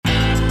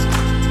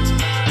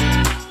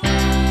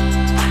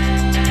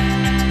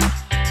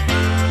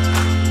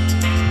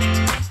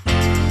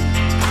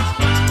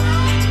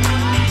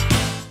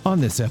On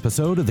this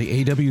episode of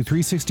the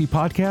AW360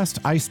 podcast,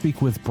 I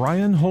speak with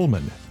Brian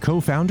Holman,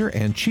 co-founder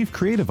and chief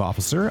creative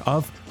officer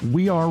of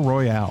We Are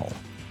Royale.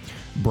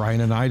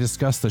 Brian and I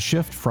discuss the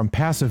shift from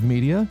passive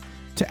media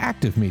to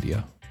active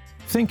media.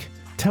 Think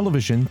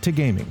television to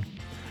gaming.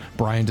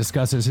 Brian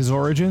discusses his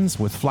origins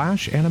with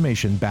Flash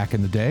animation back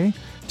in the day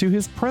to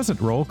his present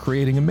role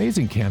creating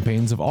amazing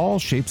campaigns of all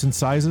shapes and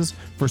sizes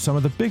for some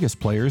of the biggest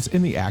players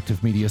in the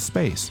active media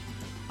space.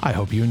 I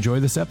hope you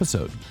enjoy this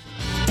episode.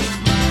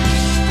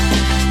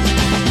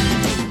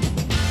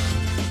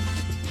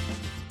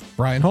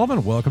 Brian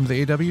Holman, welcome to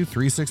the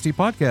AW360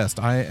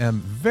 podcast. I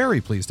am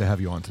very pleased to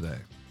have you on today.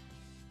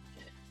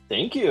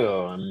 Thank you.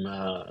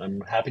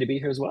 I'm happy to be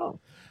here as well.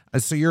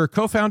 So you're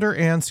co-founder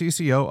and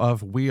CCO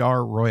of We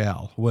Are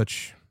Royale,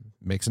 which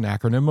makes an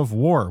acronym of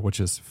WAR, which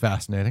is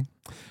fascinating.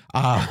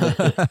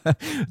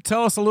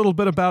 Tell us a little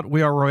bit about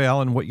We Are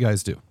Royale and what you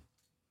guys do.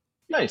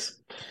 Nice.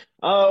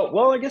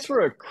 Well, I guess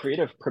we're a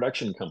creative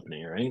production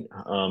company, right?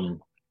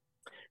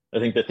 I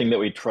think the thing that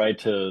we tried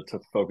to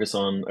focus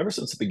on ever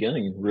since the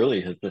beginning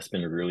really has just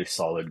been a really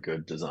solid,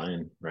 good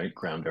design, right?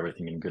 Ground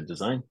everything in good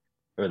design.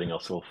 Everything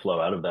else will flow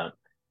out of that.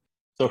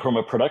 So from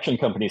a production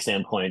company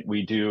standpoint,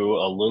 we do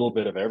a little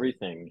bit of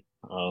everything,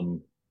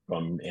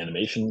 from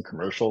animation,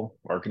 commercial,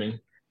 marketing. I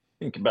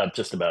think about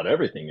just about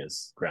everything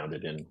is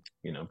grounded in,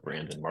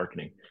 brand and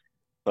marketing.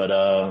 But,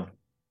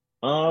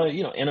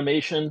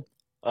 animation,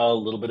 a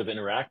little bit of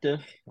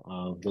interactive,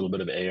 a little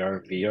bit of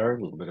AR, VR,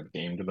 a little bit of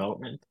game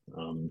development.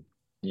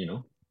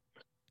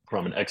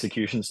 From an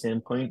execution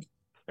standpoint,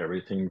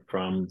 everything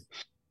from,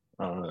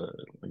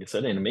 like I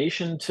said,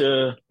 animation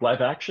to live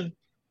action,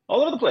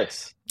 all over the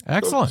place.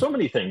 Excellent. So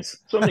many things,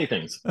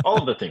 all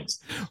of the things.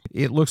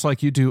 It looks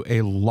like you do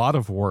a lot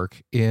of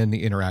work in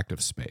the interactive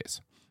space.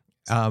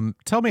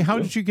 Tell me, how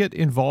did you get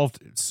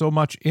involved so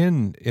much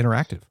in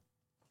interactive?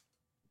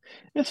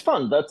 It's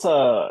fun. That's in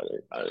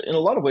a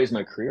lot of ways,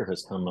 my career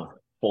has come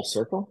full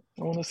circle,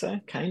 I want to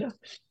say, kind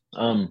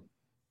of.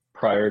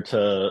 Prior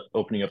to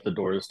opening up the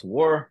doors to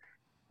WAR,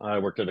 I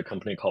worked at a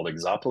company called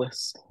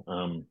Exopolis.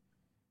 And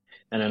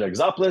at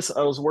Exopolis,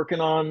 I was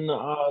working on,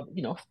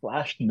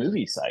 Flash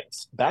movie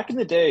sites. Back in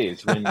the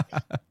days when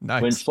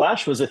Nice. when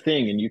Flash was a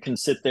thing and you can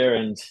sit there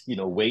and,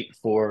 wait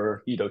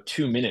for,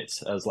 2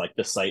 minutes as like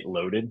the site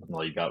loaded and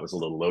all you got was a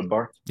little load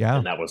bar. Yeah.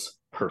 And that was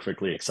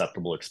perfectly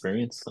acceptable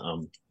experience.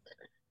 So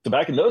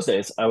back in those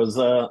days, I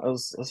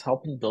was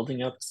helping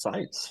building up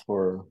sites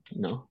for,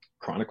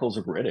 Chronicles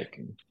of Riddick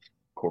and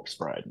Corpse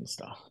Bride and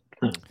stuff.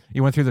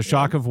 You went through the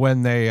shock of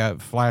when they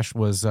Flash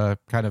was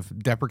kind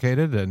of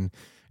deprecated and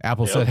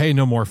Apple said, "Hey,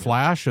 no more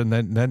Flash," and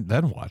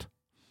then what?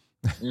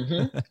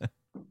 Mm-hmm.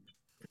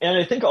 And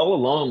I think all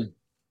along,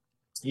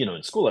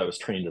 in school, I was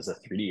trained as a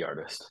 3D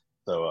artist.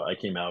 So I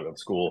came out of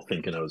school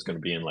thinking I was going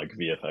to be in like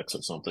VFX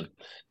or something.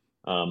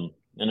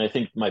 And I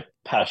think my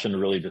passion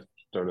really just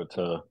started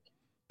to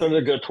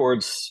go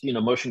towards,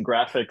 motion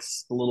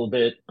graphics a little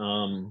bit,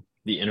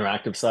 the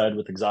interactive side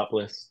with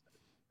Exopolis.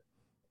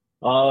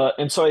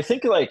 And so I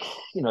think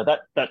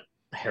that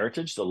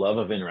heritage, the love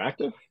of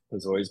interactive,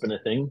 has always been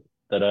a thing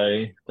that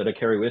I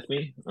carry with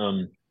me.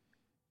 And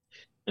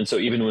so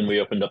even when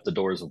we opened up the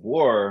doors of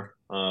WAR,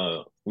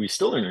 we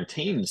still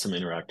entertained some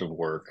interactive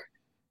work,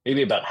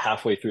 maybe about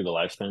halfway through the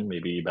lifespan,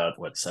 maybe about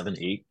 7,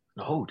 8,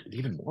 no,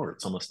 even more.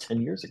 It's almost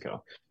 10 years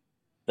ago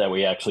that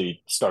we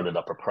actually started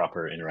up a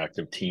proper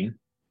interactive team.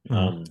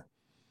 Mm-hmm.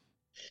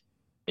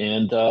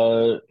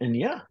 And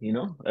yeah,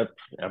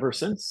 ever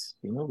since,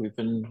 we've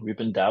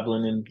been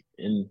dabbling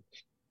in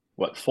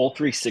what full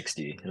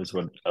 360 is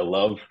what I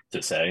love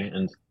to say.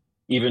 And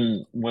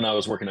even when I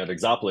was working at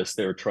Exopolis,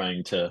 they were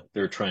trying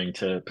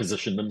to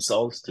position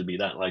themselves to be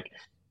that like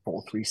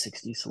full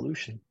 360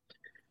 solution.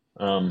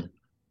 And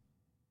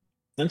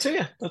so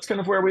yeah, that's kind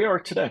of where we are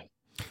today.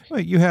 Well,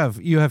 you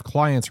have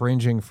clients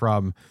ranging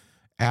from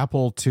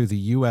Apple to the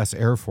U.S.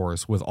 Air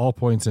Force with all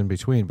points in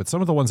between. But some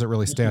of the ones that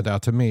really stand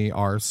out to me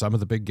are some of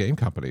the big game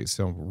companies.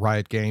 So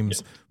Riot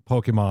Games,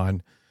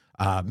 Pokemon,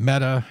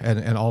 Meta,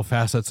 and all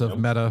facets of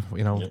Meta.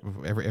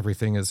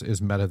 Everything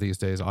is Meta these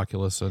days,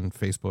 Oculus and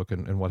Facebook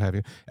and what have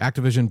you.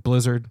 Activision,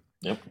 Blizzard.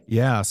 Yep.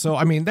 Yeah. So,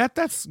 I mean,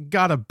 that's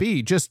gotta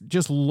be just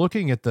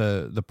looking at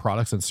the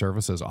products and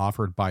services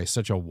offered by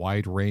such a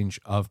wide range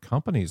of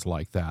companies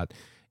like that.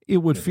 It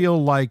would feel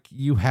like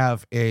you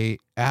have a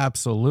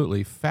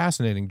absolutely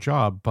fascinating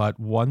job, but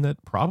one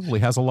that probably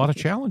has a lot of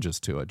challenges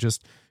to it.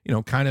 Just,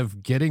 kind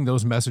of getting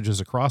those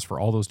messages across for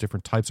all those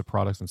different types of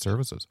products and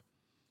services.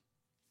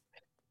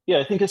 Yeah,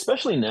 I think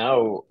especially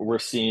now we're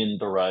seeing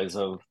the rise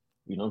of,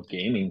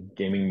 gaming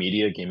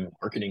media, gaming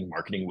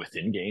marketing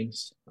within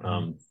games.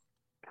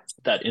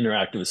 That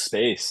interactive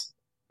space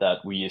that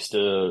we used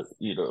to,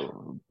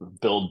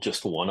 build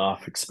just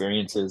one-off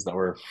experiences that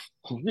were,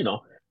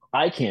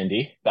 eye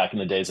candy back in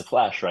the days of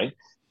Flash, right?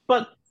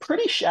 But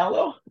pretty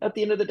shallow at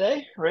the end of the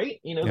day,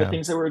 right? The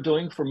things that we were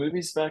doing for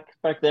movies back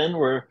then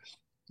were,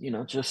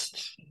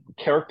 just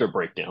character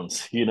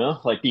breakdowns,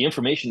 like the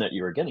information that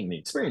you were getting, the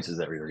experiences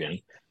that we were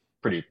getting,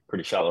 pretty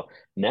shallow.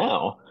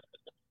 Now,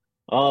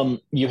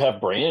 you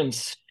have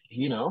brands,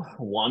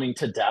 wanting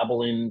to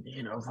dabble in,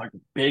 like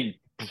big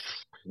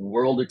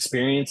world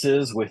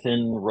experiences within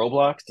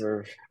Roblox,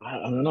 or I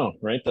don't know,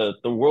 right?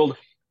 The world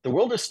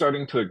is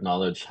starting to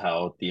acknowledge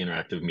how the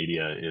interactive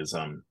media is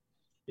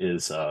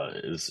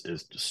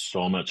just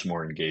so much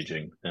more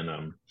engaging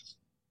than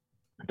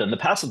the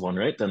passive one,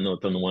 right? Than the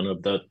one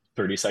of the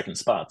 30-second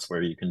spots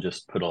where you can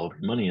just put all of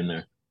your money in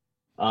there.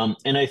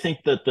 And I think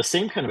that the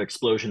same kind of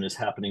explosion is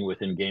happening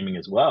within gaming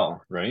as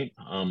well, right?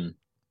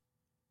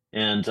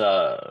 And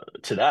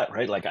to that,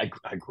 right? Like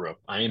I grew up,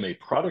 I am a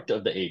product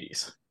of the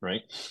 80s,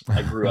 right?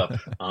 I grew up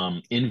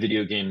in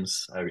video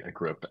games. I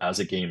grew up as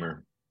a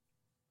gamer.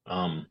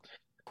 Um,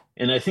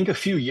 and I think a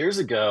few years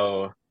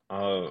ago,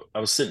 I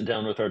was sitting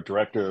down with our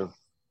director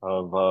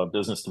of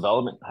business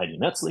development, Heidi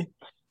Metzley.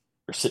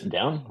 We're sitting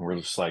down. We're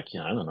just like,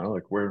 I don't know,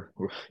 like we're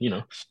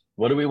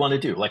what do we want to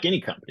do? Like any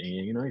company,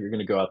 you're going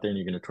to go out there and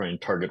you're going to try and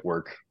target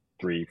work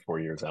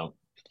 3-4 years out.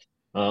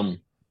 And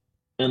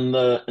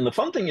the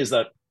fun thing is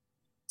that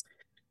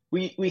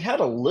we had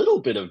a little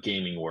bit of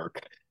gaming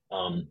work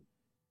um,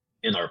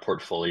 in our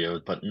portfolio,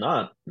 but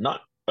not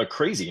a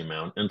crazy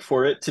amount. And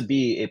for it to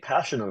be a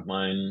passion of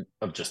mine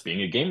of just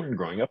being a gamer and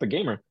growing up a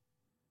gamer,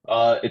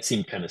 it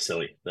seemed kind of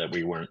silly that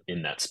we weren't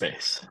in that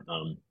space.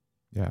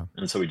 Yeah.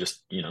 And so we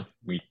just,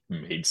 we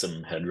made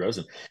some headrows.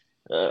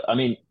 And I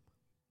mean,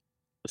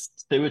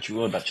 say what you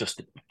will about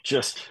just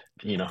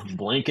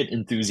blanket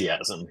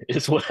enthusiasm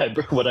is what I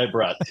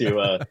brought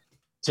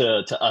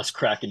to us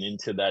cracking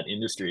into that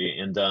industry.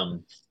 And I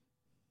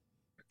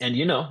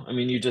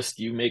mean,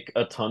 you make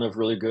a ton of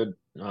really good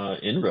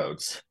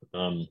inroads.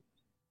 And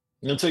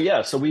so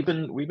yeah, so we've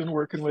been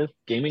working with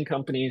gaming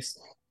companies.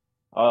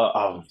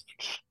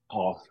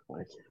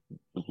 Like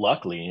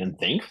luckily and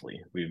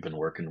thankfully, we've been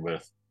working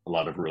with a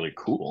lot of really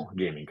cool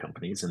gaming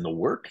companies, and the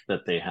work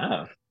that they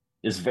have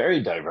is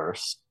very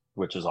diverse,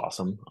 which is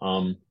awesome.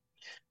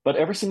 But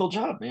every single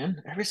job,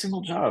 man, every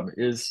single job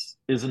is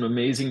an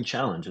amazing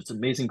challenge. It's an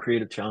amazing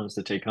creative challenge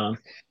to take on.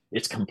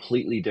 It's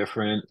completely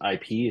different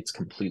IP. It's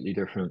completely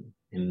different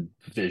in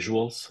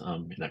visuals,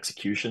 in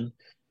execution.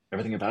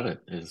 Everything about it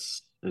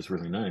is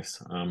really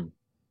nice. And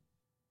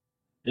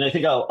I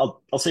think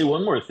I'll say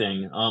one more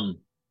thing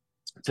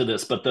to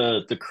this, but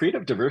the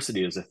creative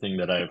diversity is a thing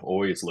that I've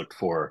always looked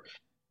for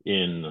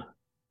in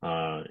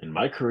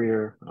my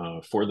career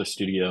for the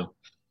studio.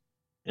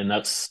 And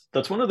that's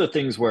one of the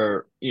things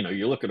where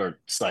you look at our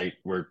site,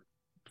 we're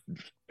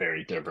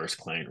very diverse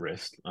client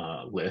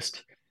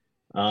list,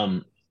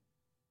 um,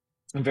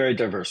 and very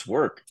diverse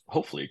work.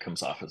 Hopefully, it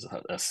comes off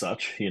as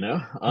such,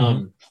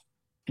 Mm-hmm.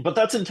 but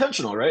that's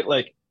intentional, right?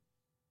 Like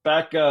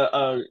back,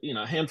 a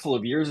handful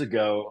of years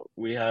ago,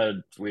 we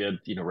had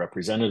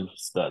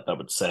representatives that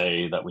would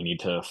say that we need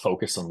to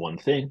focus on one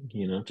thing,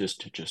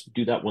 just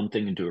do that one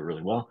thing and do it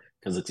really well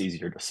because it's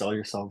easier to sell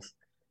yourselves.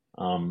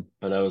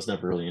 But I was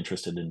never really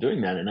interested in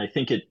doing that, and I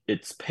think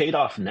it's paid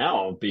off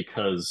now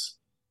because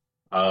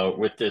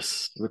with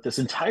this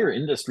entire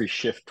industry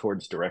shift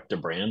towards direct to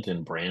brand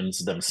and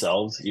brands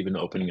themselves, even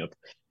opening up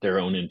their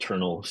own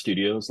internal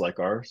studios like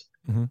ours.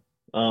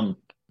 Mm-hmm. Um,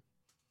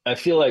 I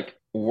feel like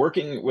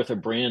working with a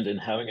brand and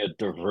having a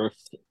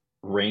diverse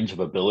range of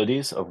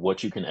abilities of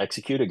what you can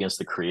execute against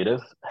the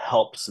creative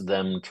helps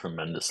them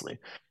tremendously.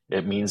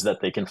 It means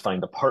that they can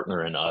find a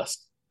partner in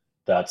us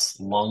that's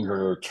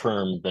longer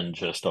term than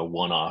just a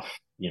one-off,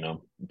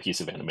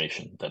 piece of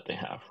animation that they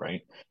have,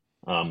 right?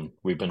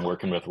 We've been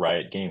working with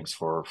Riot Games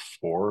for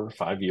 4 or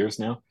 5 years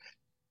now.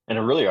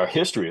 And really our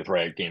history with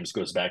Riot Games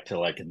goes back to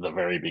like the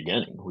very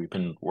beginning. We've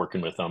been working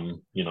with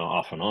them,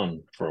 off and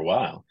on for a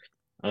while.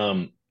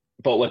 Um,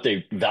 but what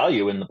they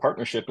value in the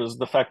partnership is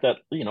the fact that,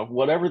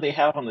 whatever they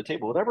have on the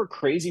table, whatever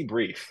crazy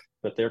brief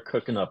that they're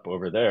cooking up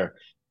over there,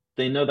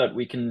 they know that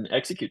we can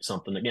execute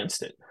something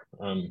against it.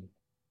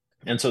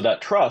 And so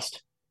that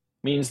trust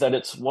means that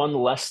it's one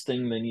less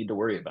thing they need to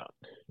worry about.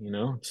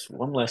 It's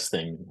one less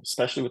thing,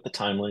 especially with the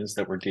timelines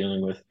that we're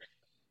dealing with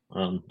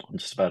on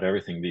just about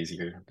everything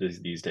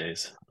these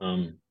days.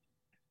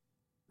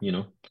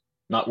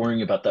 Not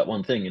worrying about that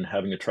one thing and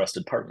having a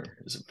trusted partner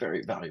is a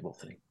very valuable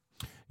thing.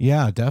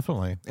 Yeah,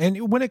 definitely.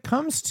 And when it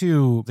comes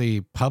to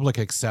the public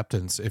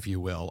acceptance, if you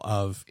will,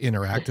 of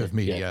interactive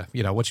media,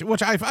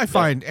 which I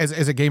find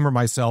as a gamer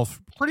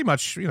myself, pretty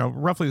much,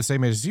 roughly the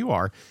same age as you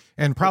are,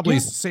 and probably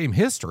same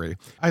history.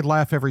 I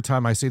laugh every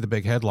time I see the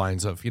big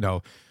headlines of,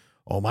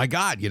 oh my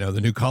God,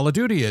 the new Call of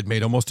Duty had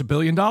made almost $1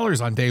 billion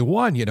on day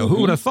one. Who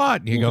would have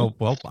thought? And you go,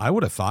 well, I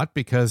would have thought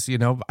because,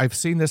 I've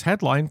seen this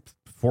headline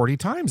 40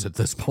 times at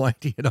this point.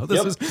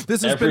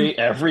 This has been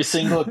every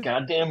single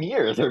goddamn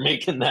year they're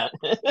making that.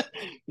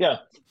 Yeah.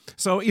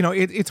 So,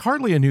 it's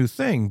hardly a new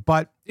thing,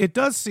 but it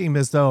does seem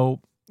as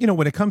though,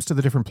 when it comes to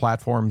the different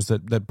platforms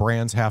that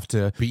brands have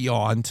to be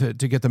on to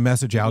get the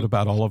message out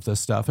about all of this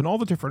stuff and all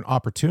the different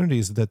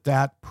opportunities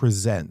that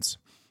presents,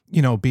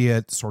 be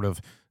it sort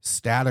of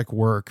static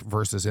work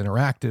versus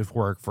interactive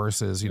work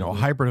versus, a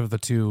hybrid of the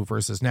two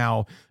versus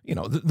now,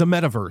 the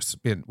metaverse,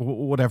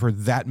 whatever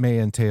that may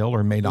entail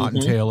or may not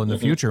entail in the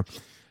future.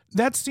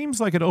 that seems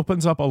like it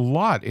opens up a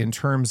lot in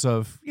terms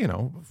of,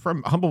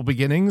 from humble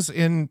beginnings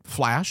in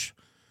Flash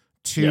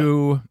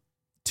Yeah.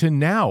 to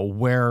now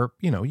where,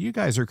 you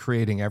guys are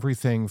creating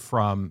everything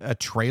from a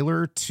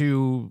trailer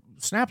to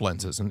snap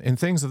lenses and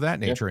things of that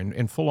Yeah. nature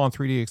and full on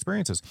 3D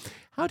experiences.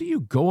 How do you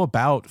go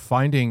about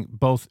finding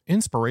both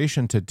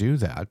inspiration to do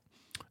that?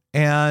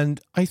 And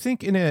I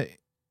think in a,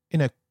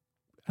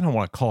 I don't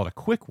want to call it a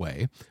quick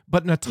way,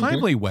 but in a hmm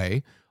timely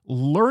way,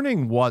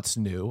 learning what's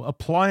new,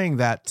 applying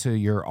that to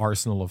your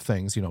arsenal of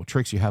things,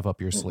 tricks you have up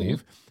your hmm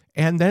sleeve,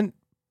 and then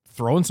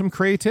throwing some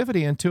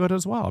creativity into it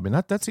as well. I mean,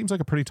 that seems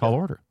like a pretty tall Yeah.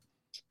 order.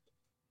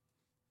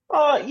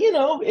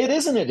 It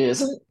isn't, it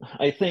isn't.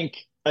 I think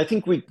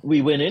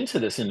we went into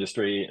this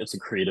industry, it's a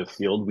creative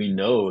field. We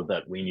know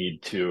that we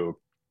need to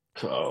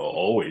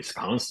always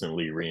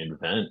constantly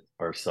reinvent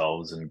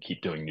ourselves and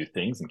keep doing new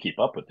things and keep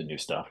up with the new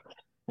stuff.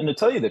 And to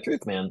tell you the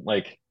truth, man,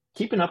 like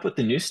keeping up with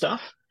the new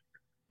stuff,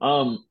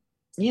 um,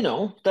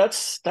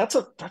 that's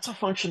a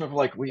function of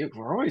like we're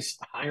always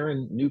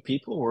hiring new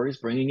people, we're always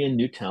bringing in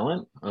new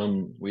talent.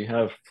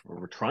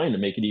 We're trying to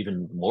make it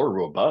even more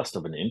robust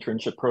of an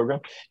internship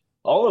program.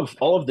 All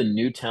of the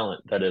new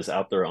talent that is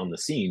out there on the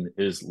scene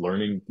is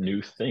learning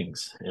new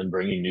things and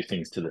bringing new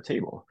things to the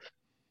table.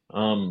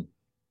 Um,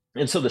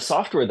 and so the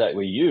software that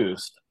we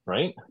used,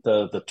 right,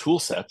 the tool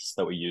sets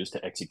that we use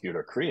to execute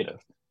our creative,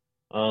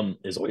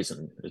 it's always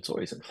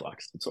in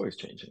flux. It's always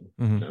changing.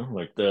 Mm-hmm.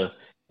 Like the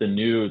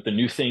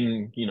new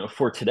thing,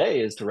 for today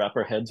is to wrap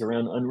our heads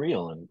around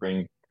Unreal and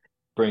bring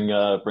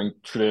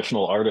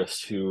traditional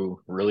artists who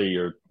really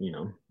are,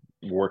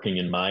 working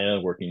in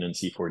Maya, working in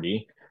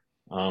C4D,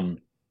 um,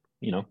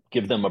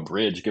 give them a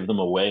bridge, give them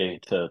a way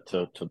to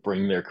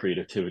bring their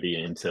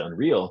creativity into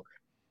Unreal.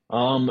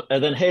 And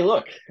then, hey,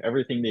 look,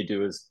 everything they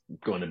do is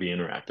going to be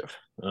interactive,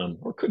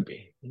 or could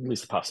be. At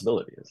least the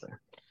possibility is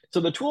there. So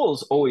the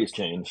tools always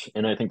change,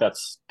 and I think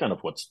that's kind of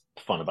what's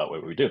fun about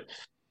what we do.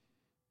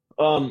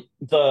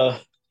 The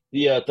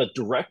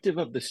directive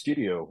of the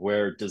studio,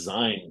 where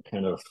design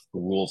kind of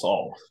rules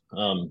all.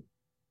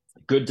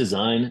 Good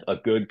design, a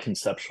good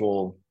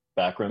conceptual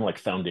background, like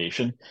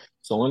foundation.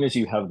 So long as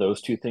you have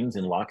those two things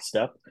in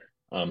lockstep,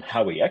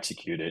 how we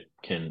execute it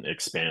can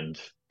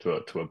expand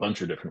to a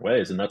bunch of different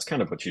ways, and that's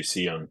kind of what you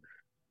see on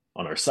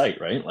our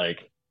site, right?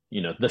 Like,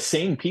 the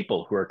same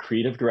people who are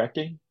creative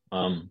directing,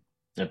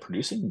 and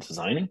producing and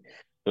designing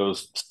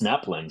those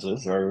snap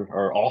lenses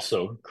are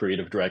also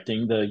creative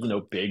directing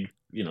the big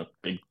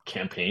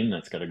campaign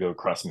that's got to go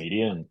across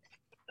media.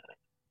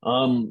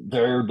 And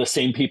they're the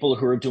same people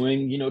who are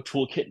doing,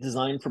 toolkit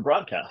design for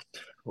broadcast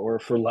or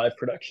for live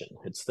production.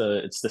 It's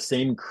the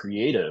same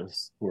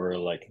creatives who are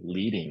like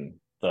leading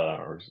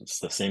or it's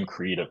the same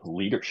creative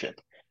leadership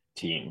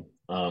team.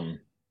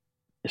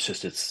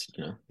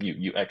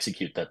 You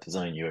execute that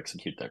design, you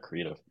execute that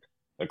creative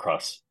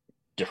across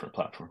different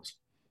platforms.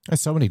 There's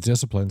so many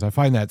disciplines. I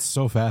find that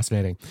so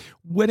fascinating.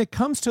 When it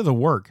comes to the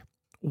work,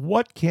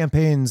 what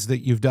campaigns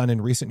that you've done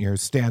in recent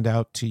years stand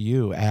out to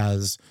you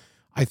as,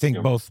 I think,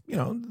 You know, both,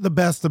 the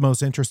best, the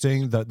most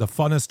interesting, the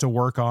funnest to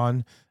work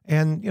on,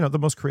 and, the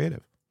most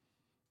creative?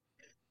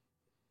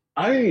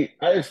 I've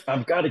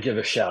got to give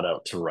a shout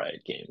out to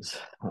Riot Games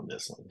on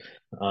this one.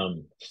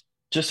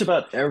 Just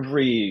about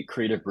every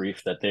creative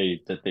brief that they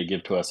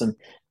give to us, and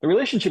the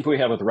relationship we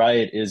have with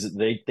Riot is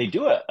they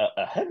do a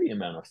heavy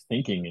amount of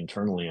thinking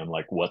internally on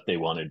like what they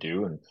want to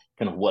do and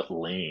kind of what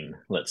lane,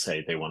 let's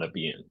say, they want to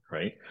be in,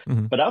 right?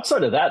 Mm-hmm. But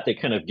outside of that, they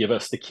kind of give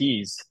us the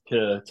keys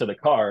to the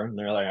car, and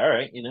they're like, all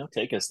right,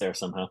 take us there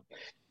somehow.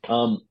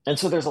 And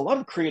so there's a lot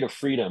of creative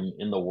freedom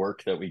in the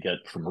work that we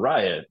get from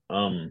Riot.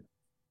 I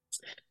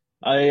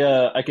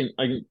can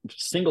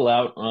single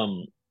out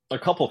a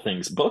couple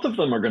things. Both of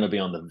them are going to be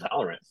on the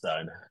Valorant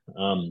side.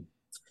 Um,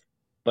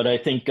 but I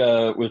think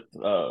with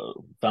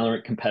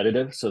Valorant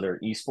competitive, so their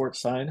esports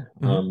side,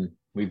 Mm-hmm.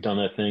 we've done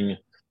a thing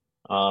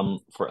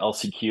for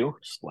LCQ,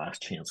 just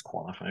last chance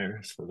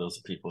qualifiers for those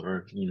people who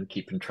are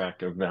keeping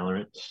track of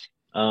Valorant.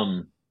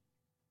 Um,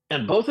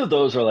 and both of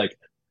those are like,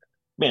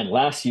 man,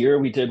 last year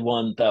we did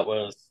one that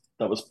was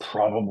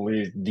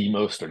probably the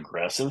most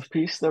aggressive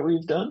piece that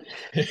we've done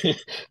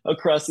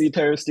across the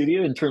entire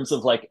studio in terms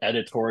of like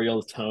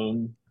editorial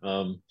tone.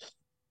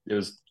 It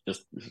was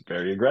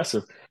very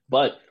aggressive,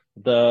 but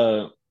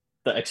the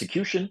the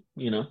execution,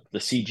 the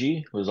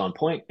CG was on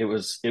point. It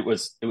was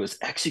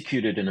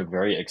executed in a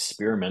very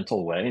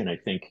experimental way, and I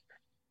think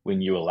when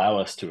you allow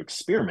us to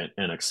experiment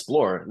and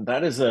explore,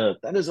 that is a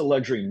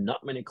luxury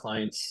not many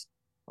clients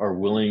are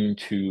willing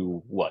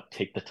to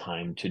take the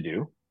time to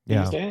do these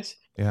Yeah. days.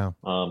 Yeah.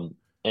 Um,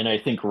 and I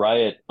think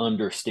Riot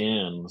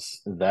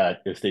understands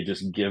that if they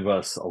just give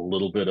us a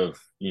little bit of,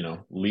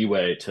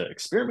 leeway to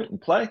experiment and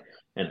play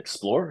and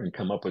explore and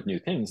come up with new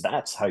things,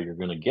 that's how you're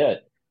going to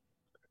get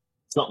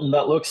something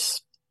that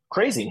looks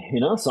crazy,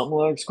 something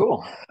that looks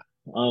cool.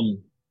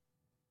 Um,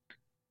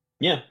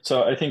 yeah,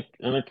 so I think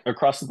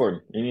across the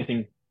board,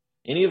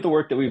 any of the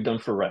work that we've done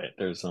for Riot,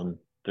 there's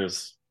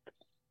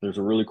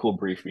a really cool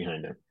brief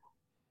behind it.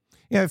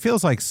 Yeah, it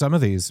feels like some of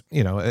these,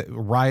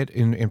 Riot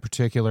in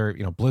particular,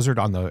 Blizzard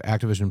on the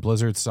Activision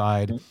Blizzard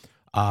side,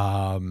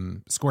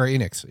 Mhm. Square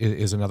Enix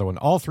is another one.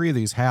 All three of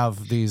these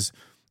have these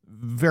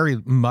very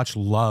much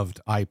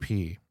loved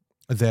IP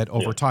that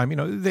over Yeah.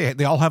 time,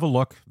 they all have a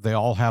look. They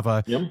all have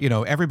a, Yep.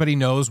 everybody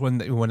knows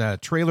when a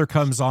trailer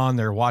comes on,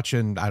 they're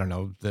watching, I don't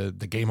know, the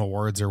Game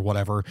Awards or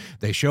whatever.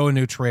 They show a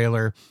new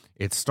trailer.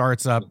 It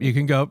starts up. Mhm. You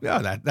can go,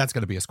 yeah, that's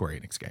going to be a Square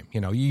Enix game.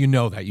 You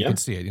know that. You Yeah. can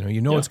see it.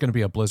 Yeah. It's going to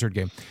be a Blizzard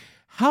game.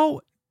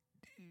 How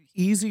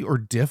easy or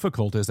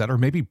difficult is that, or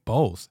maybe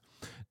both,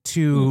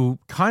 to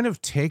kind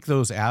of take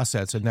those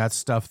assets and that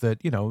stuff that,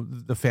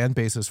 the fan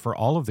bases for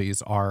all of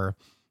these are,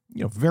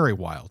 very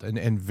wild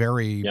and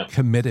very Yeah.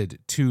 committed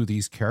to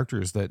these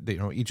characters that,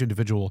 each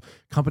individual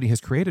company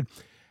has created.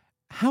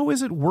 How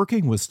is it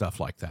working with stuff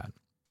like that?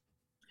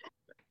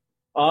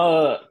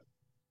 Uh,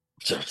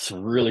 it's a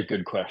really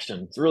good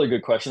question. It's a really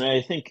good question.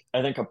 I think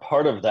a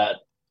part of that,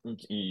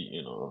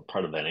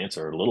 part of that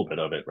answer, a little bit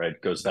of it, right,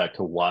 goes back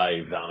to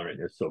why Valorant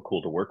is so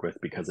cool to work with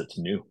because it's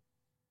new.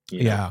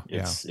 Yeah.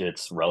 Yeah.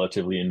 It's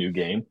relatively a new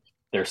game.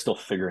 They're still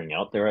figuring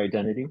out their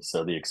identity,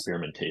 so the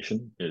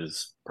experimentation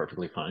is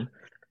perfectly fine.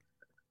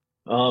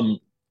 Um,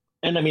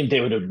 and I mean,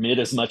 they would admit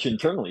as much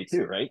internally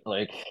too, right?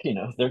 Like,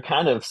 they're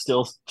kind of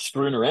still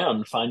screwing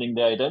around finding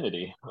the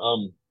identity.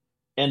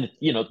 And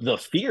the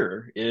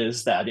fear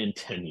is that in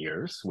 10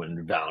 years,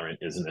 when Valorant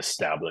is an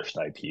established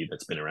IP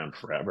that's been around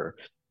forever,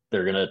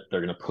 they're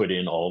gonna put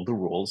in all of the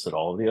rules that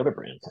all of the other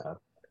brands have.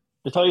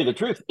 To tell you the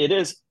truth, it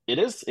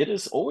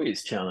is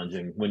always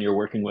challenging when you're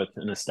working with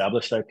an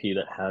established IP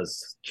that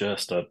has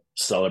just a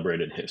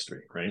celebrated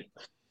history, right?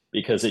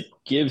 Because it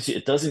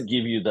doesn't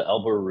give you the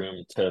elbow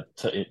room to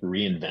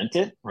reinvent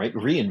it, right?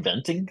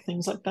 Reinventing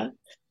things like that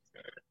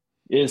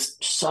is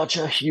such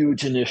a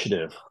huge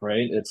initiative,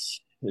 right? It's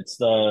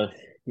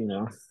you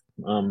know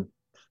um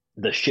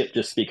the ship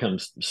just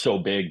becomes so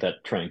big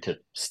that trying to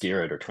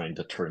steer it or trying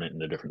to turn it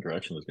in a different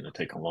direction is going to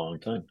take a long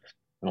time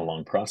and a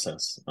long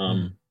process.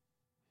 Mm.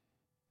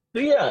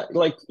 But yeah,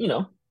 like,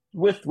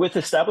 with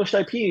established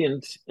IP,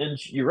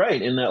 and you're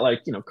right in that,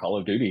 like, Call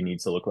of Duty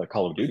needs to look like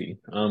Call of Duty.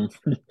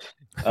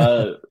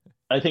 Uh,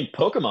 I think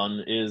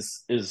Pokemon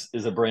is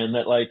a brand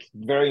that, like,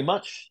 very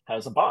much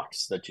has a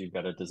box that you've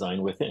got to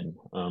design within.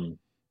 And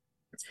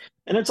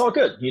it's all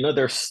good.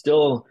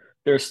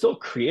 There's still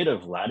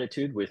creative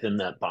latitude within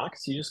that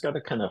box. You just got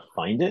to kind of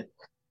find it.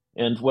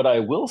 And what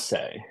I will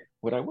say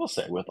with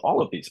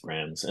all of these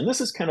brands, and this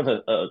is kind of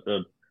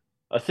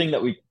a thing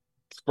that we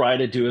try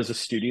to do as a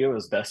studio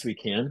as best we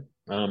can,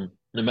 no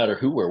matter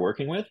who we're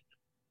working with.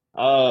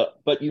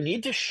 But you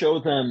need to show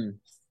them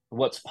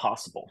what's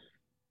possible.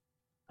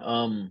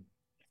 Um,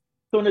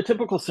 so in a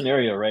typical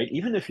scenario, right,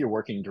 even if you're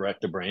working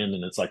direct to brand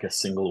and it's like a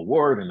single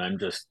award, and I'm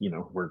just,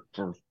 we're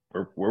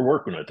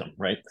working with them,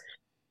 right?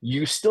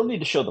 You still need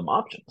to show them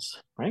options,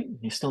 right?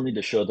 You still need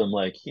to show them,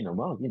 like,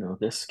 well,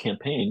 this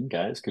campaign,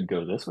 guys, could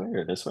go this way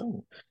or this way.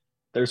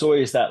 There's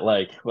always that,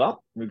 like,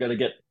 well, we've got to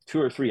get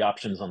two or three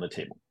options on the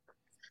table.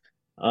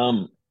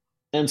 Um,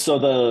 and so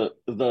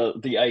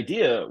the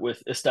idea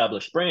with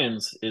established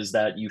brands is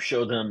that you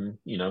show them,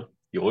 you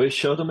always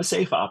show them a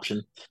safe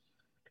option.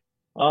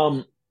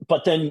 Um,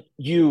 but then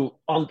you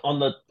on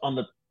the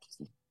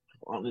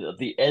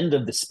end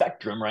of the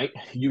spectrum, right?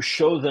 You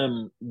show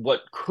them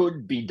what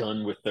could be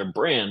done with their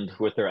brand,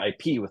 with their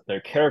IP, with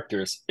their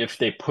characters if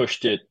they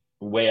pushed it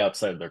way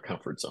outside of their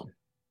comfort zone.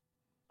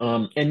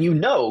 And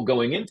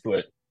going into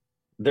it,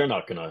 they're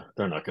not gonna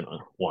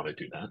want to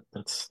do that.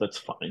 That's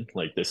fine.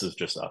 Like, this is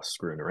just us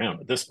screwing around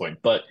at this point.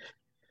 But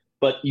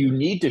you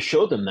need to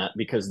show them that,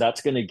 because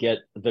that's going to get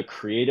the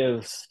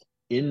creatives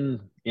in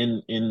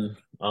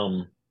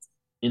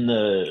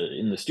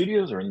the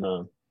studios or in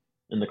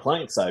the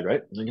client side,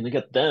 right? You're going to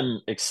get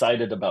them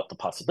excited about the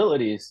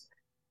possibilities,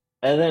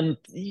 and then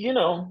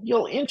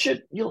you'll inch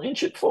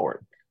it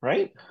forward,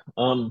 right?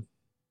 Um,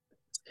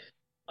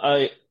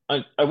 I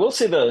will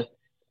say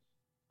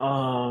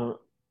uh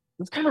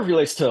this kind of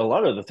relates to a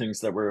lot of the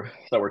things that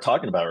we're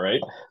talking about, right?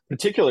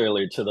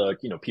 Particularly to the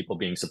people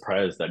being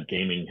surprised that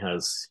gaming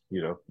has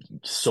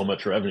so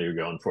much revenue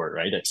going for it,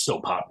 right? It's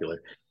so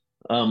popular.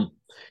 Um,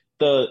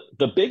 the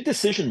big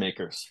decision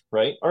makers,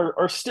 right,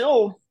 are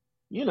still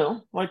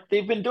like,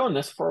 they've been doing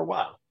this for a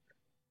while.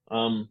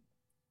 Um,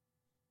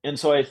 and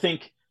so I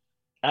think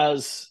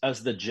as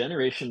the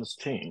generations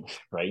change,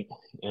 right,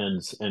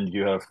 and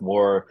you have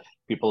more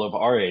people of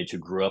our age who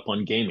grew up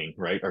on gaming,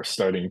 right, are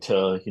starting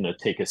to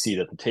take a seat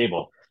at the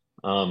table.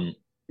 Um,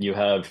 you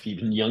have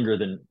even younger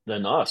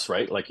than us,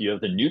 right? Like, you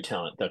have the new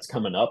talent that's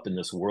coming up in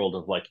this world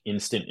of, like,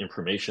 instant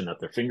information at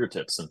their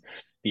fingertips, and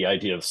the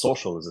idea of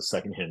social is a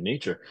secondhand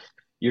nature.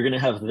 You're going to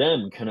have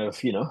them kind of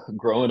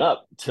growing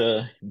up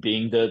to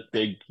being the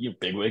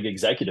bigwig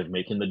executive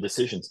making the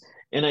decisions,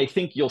 and I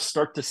think you'll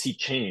start to see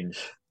change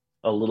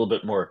a little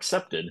bit more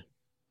accepted,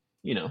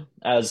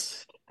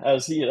 as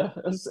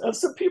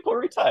some people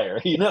retire,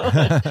 as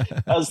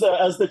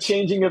the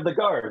changing of the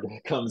guard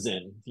comes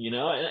in, and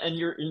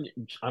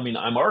I mean,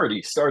 I'm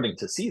already starting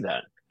to see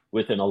that.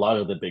 within a lot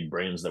of the big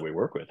brands that we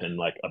work with, and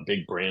like a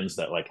big brands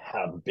that like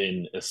have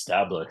been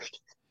established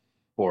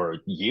for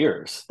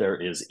years, there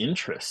is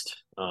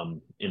interest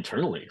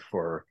internally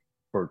for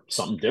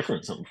something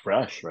different, something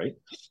fresh, right?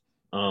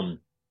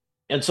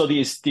 And so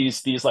these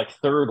like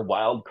third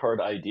wild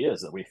card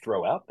ideas that we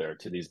throw out there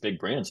to these big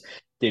brands,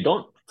 they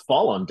don't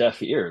fall on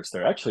deaf ears.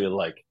 They're actually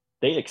like,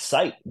 they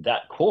excite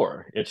that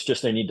core. It's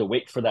just they need to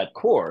wait for that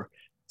core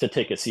to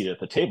take a seat at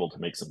the table to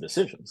make some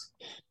decisions.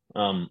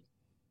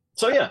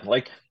 So yeah,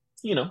 like,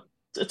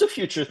 it's a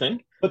future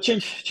thing, but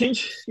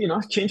change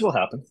will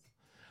happen.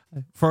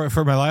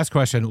 For my last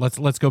question,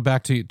 let's go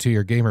back to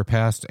your gamer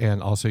past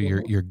and also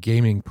your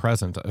gaming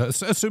present,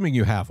 assuming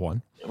you have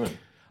one.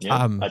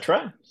 Yeah, I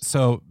try.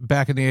 So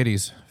back in the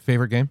 80s,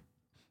 favorite game?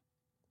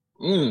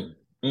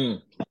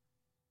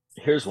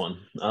 Here's one.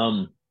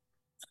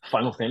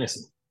 Final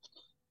Fantasy.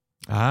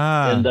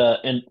 And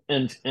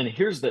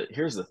here's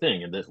the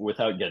thing, and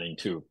without getting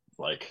too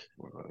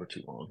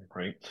too long,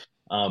 right?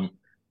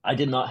 I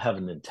did not have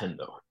a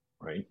Nintendo,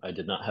 right? I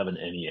did not have an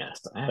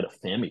NES. I had a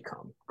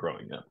Famicom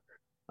growing up.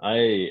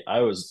 I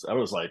was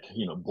like,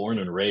 born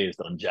and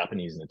raised on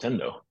Japanese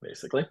Nintendo,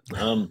 basically.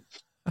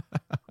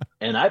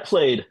 And I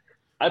played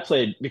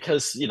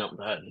because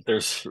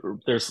there's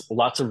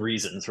lots of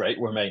reasons, right?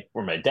 Where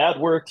my dad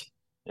worked,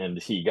 and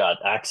he got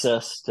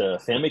access to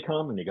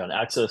Famicom, and he got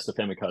access to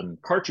Famicom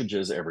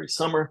cartridges every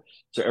summer.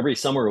 So every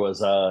summer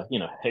was,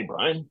 hey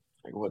Brian,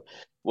 like,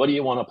 what do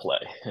you want to play?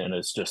 And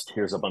it's just,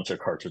 here's a bunch of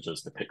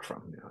cartridges to pick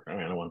from.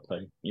 I want to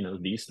play,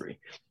 these three.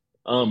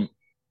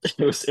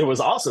 It was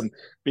awesome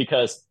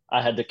because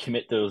I had to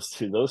commit to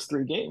those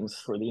three games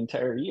for the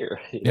entire year,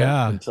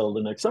 until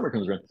the next summer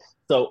comes around.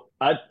 So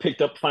I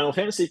picked up Final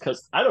Fantasy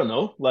because, I don't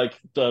know, like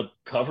the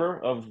cover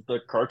of the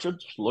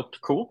cartridge looked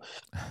cool.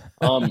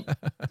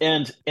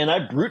 And I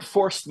brute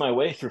forced my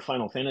way through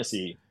Final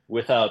Fantasy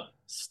without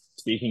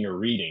speaking or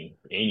reading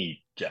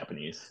any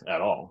Japanese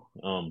at all.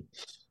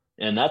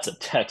 And that's a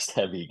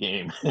text-heavy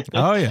game.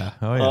 Oh yeah.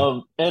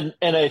 And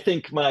I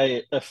think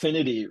my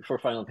affinity for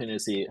Final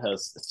Fantasy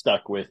has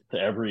stuck with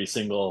every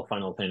single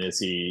Final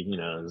Fantasy,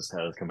 has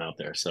come out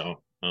there.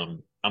 So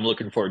I'm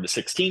looking forward to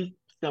 16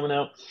 coming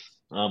out.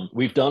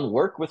 We've done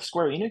work with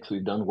Square Enix.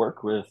 We've done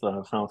work with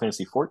Final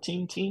Fantasy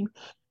 14 team.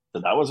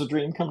 So that was a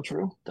dream come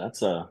true.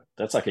 That's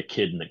like a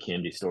kid in a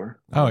candy store.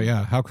 Oh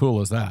yeah, how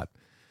cool is that?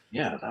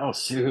 Yeah, that was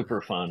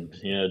super fun.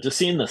 Just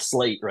seeing the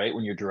slate, right?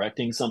 When you're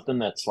directing something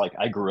that's like,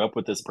 I grew up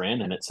with this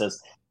brand and it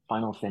says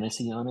Final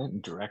Fantasy on it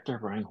and director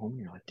Brian Holman,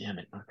 you're like, damn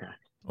it, okay.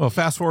 Well,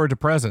 fast forward to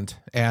present,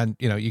 and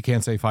you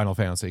can't say Final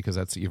Fantasy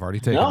because you've already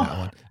taken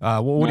that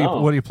one. What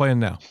are you playing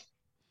now?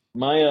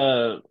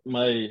 My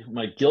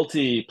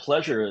guilty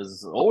pleasure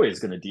is always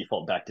going to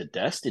default back to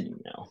Destiny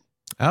now.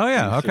 Oh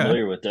yeah, okay.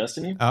 Familiar with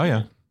Destiny? Oh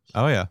yeah.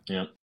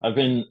 Yeah. I've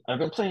been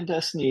playing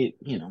Destiny,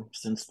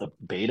 since the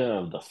beta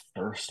of the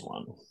first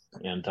one,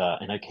 and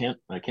I can't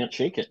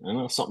shake it. I don't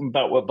know, something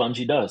about what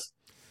Bungie does,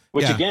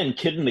 which again,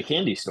 kid in the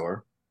candy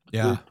store.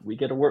 Yeah, we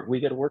get to work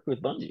with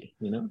Bungie.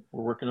 We're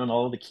working on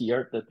all of the key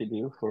art that they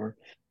do for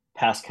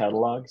past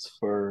catalogs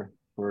for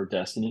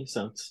Destiny.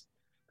 So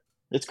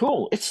it's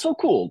cool. It's so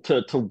cool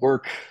to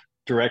work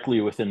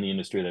directly within the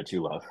industry that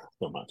you love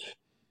so much.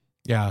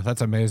 Yeah,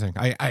 that's amazing.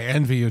 I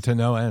envy you to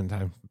no end.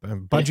 I'm a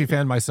Bungie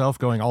fan myself,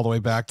 going all the way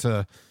back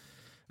to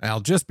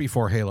just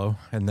before Halo,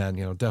 and then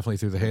definitely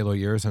through the Halo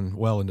years and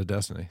well into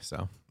Destiny.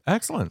 So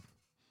excellent.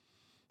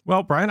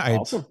 Well, Brian,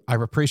 awesome. I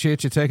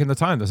appreciate you taking the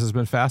time. This has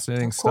been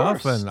fascinating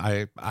stuff, and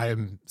I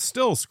am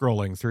still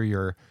scrolling through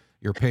your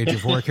page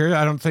of work here.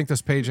 I don't think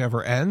this page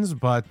ever ends,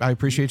 but I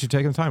appreciate you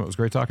taking the time. It was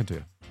great talking to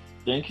you.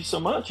 Thank you so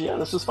much. Yeah,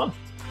 this was fun.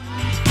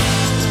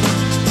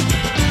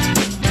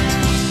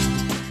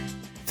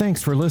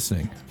 Thanks for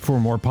listening. For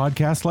more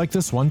podcasts like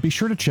this one, be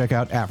sure to check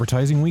out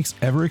Advertising Week's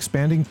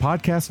ever-expanding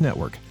podcast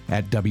network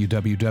at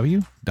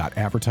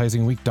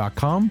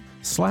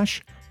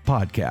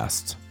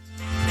www.advertisingweek.com/podcasts.